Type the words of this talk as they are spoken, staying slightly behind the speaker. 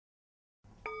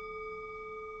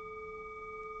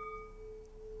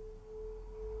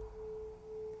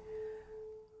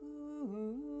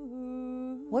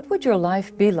What would your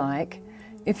life be like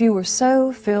if you were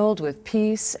so filled with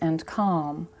peace and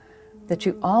calm that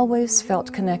you always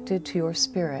felt connected to your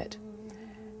spirit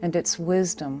and its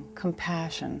wisdom,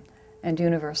 compassion, and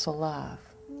universal love?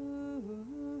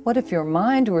 What if your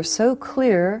mind were so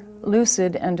clear,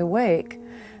 lucid, and awake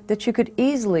that you could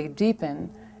easily deepen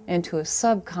into a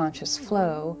subconscious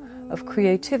flow of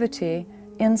creativity,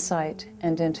 insight,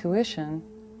 and intuition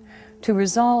to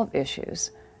resolve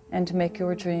issues and to make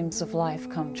your dreams of life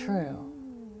come true?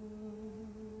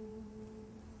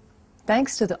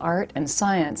 Thanks to the art and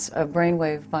science of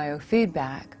brainwave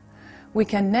biofeedback, we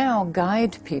can now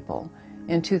guide people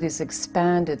into these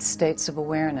expanded states of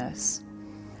awareness,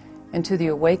 into the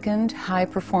awakened,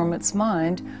 high-performance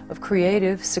mind of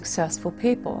creative, successful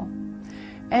people,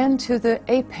 and to the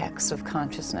apex of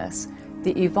consciousness,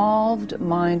 the evolved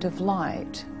mind of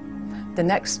light, the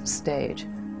next stage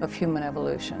of human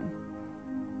evolution.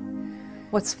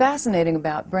 What's fascinating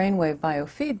about brainwave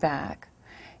biofeedback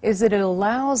is that it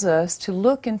allows us to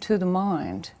look into the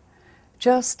mind,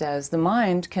 just as the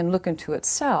mind can look into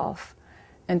itself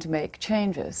and make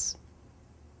changes.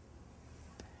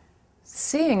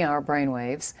 Seeing our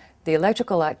brainwaves, the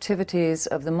electrical activities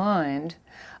of the mind,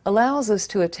 allows us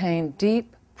to attain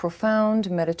deep, profound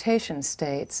meditation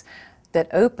states that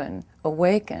open,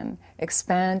 awaken,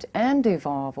 expand, and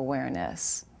evolve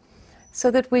awareness, so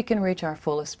that we can reach our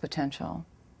fullest potential.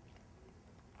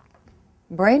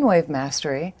 Brainwave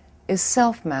mastery is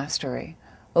self-mastery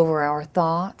over our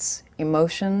thoughts,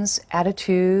 emotions,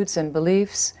 attitudes, and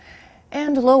beliefs,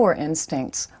 and lower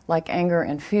instincts like anger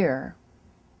and fear.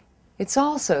 It's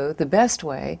also the best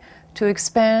way to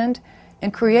expand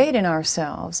and create in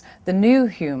ourselves the new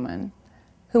human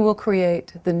who will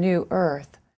create the new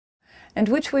earth, and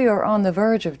which we are on the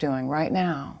verge of doing right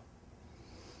now.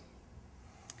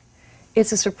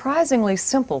 It's a surprisingly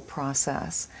simple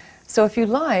process, so if you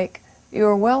like,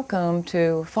 you're welcome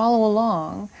to follow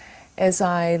along as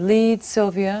I lead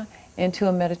Sylvia into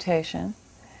a meditation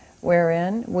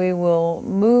wherein we will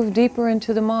move deeper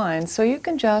into the mind, so you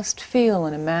can just feel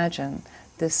and imagine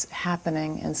this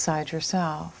happening inside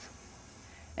yourself.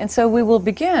 And so we will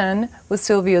begin with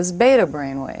Sylvia's beta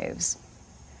brainwaves.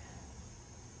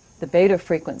 The beta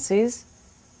frequencies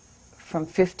from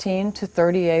 15 to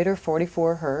 38 or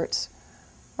 44 hertz,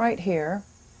 right here,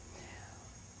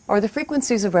 are the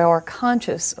frequencies of our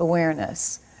conscious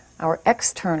awareness, our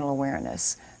external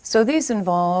awareness. So these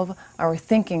involve our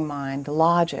thinking mind,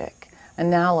 logic,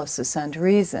 analysis, and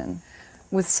reason.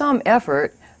 With some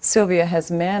effort, Sylvia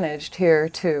has managed here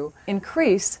to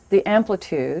increase the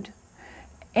amplitude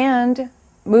and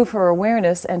move her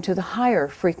awareness into the higher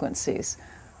frequencies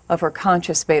of her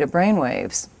conscious beta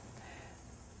brainwaves.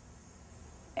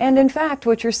 And in fact,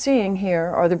 what you're seeing here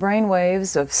are the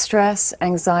brainwaves of stress,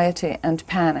 anxiety, and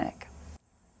panic.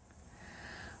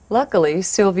 Luckily,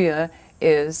 Sylvia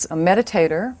is a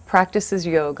meditator, practices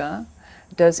yoga,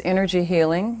 does energy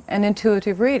healing, and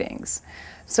intuitive readings.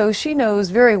 So she knows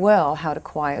very well how to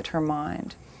quiet her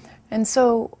mind. And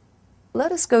so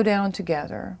let us go down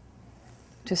together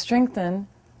to strengthen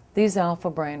these alpha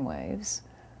brainwaves,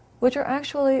 which are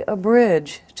actually a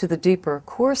bridge to the deeper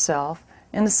core self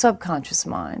in the subconscious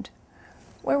mind,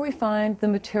 where we find the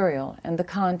material and the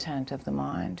content of the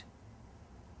mind.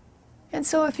 And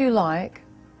so if you like,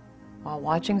 while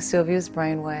watching Sylvia's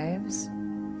brainwaves,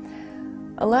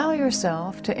 allow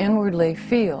yourself to inwardly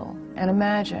feel and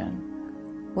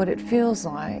imagine what it feels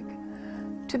like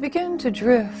to begin to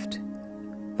drift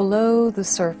below the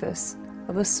surface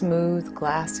of a smooth,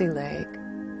 glassy lake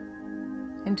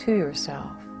into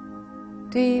yourself,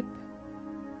 deep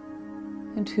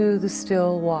into the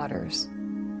still waters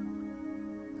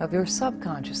of your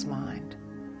subconscious mind.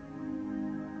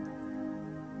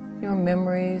 Your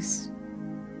memories,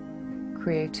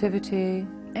 creativity,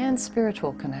 and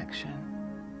spiritual connection.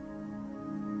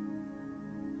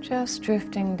 Just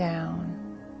drifting down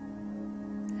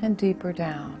and deeper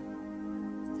down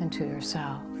into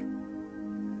yourself.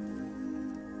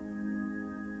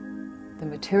 The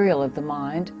material of the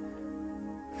mind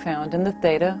found in the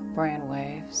theta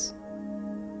brainwaves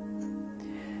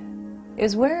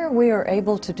is where we are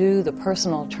able to do the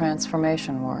personal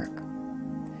transformation work,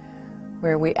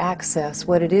 where we access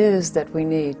what it is that we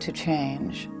need to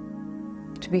change,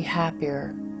 to be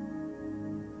happier,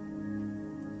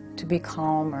 to be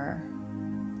calmer,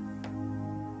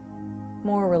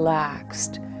 more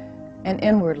relaxed, and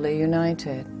inwardly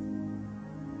united.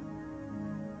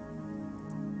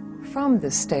 From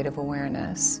this state of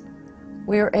awareness,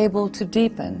 we are able to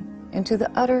deepen into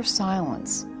the utter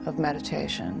silence of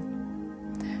meditation,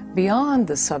 beyond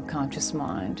the subconscious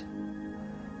mind,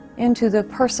 into the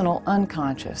personal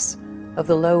unconscious of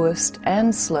the lowest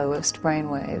and slowest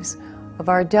brainwaves of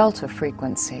our delta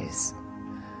frequencies.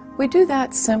 We do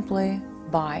that simply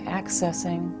by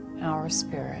accessing our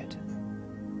spirit.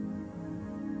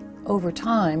 Over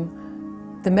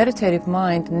time, the meditative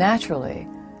mind naturally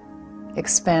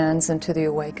expands into the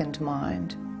awakened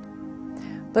mind.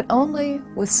 But only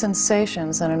with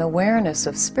sensations and an awareness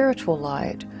of spiritual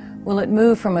light will it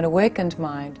move from an awakened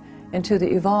mind into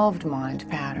the evolved mind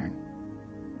pattern.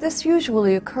 This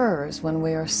usually occurs when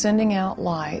we are sending out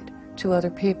light to other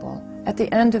people at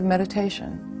the end of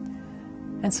meditation.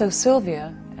 And so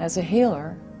Sylvia, as a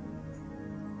healer,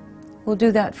 will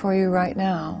do that for you right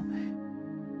now.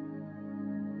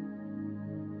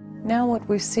 Now what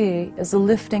we see is a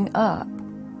lifting up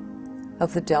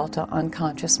of the delta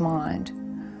unconscious mind,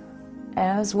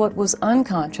 as what was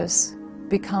unconscious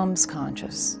becomes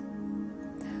conscious.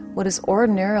 What is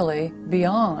ordinarily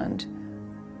beyond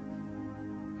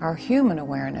our human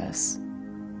awareness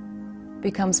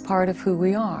becomes part of who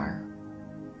we are.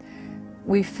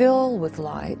 We fill with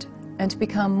light and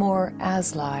become more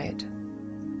as light.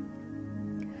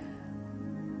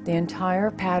 The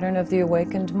entire pattern of the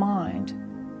awakened mind,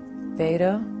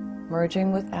 Beta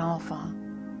merging with Alpha,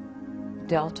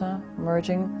 Delta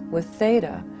merging with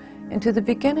Theta, into the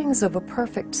beginnings of a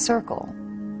perfect circle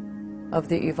of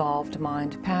the evolved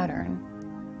mind pattern,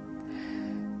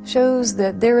 shows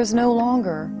that there is no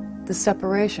longer the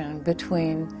separation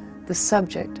between the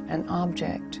subject and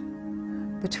object,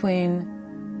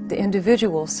 between the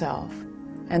individual self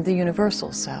and the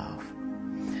universal self,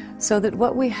 so that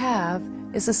what we have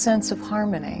is a sense of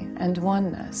harmony and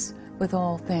oneness with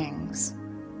all things,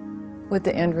 with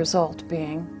the end result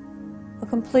being a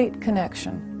complete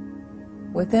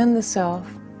connection within the self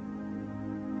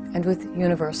and with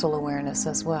universal awareness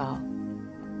as well.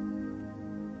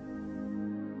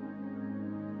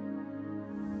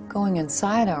 Going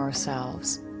inside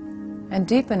ourselves and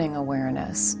deepening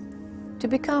awareness to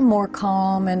become more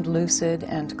calm and lucid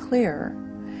and clear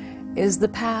is the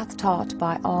path taught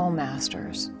by all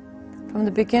masters from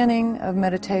the beginning of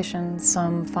meditation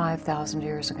some 5,000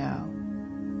 years ago.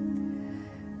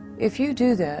 If you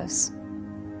do this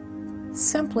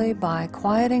simply by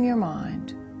quieting your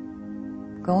mind,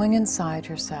 going inside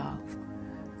yourself,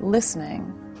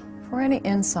 listening for any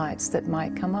insights that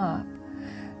might come up,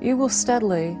 you will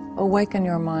steadily awaken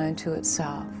your mind to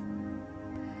itself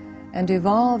and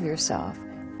evolve yourself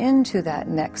into that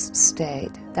next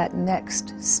state, that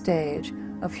next stage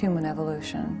of human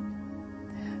evolution.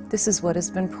 This is what has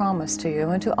been promised to you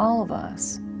and to all of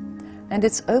us, and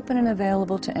it's open and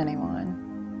available to anyone.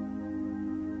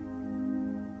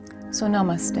 So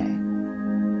namaste.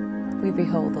 We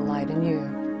behold the light in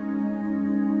you.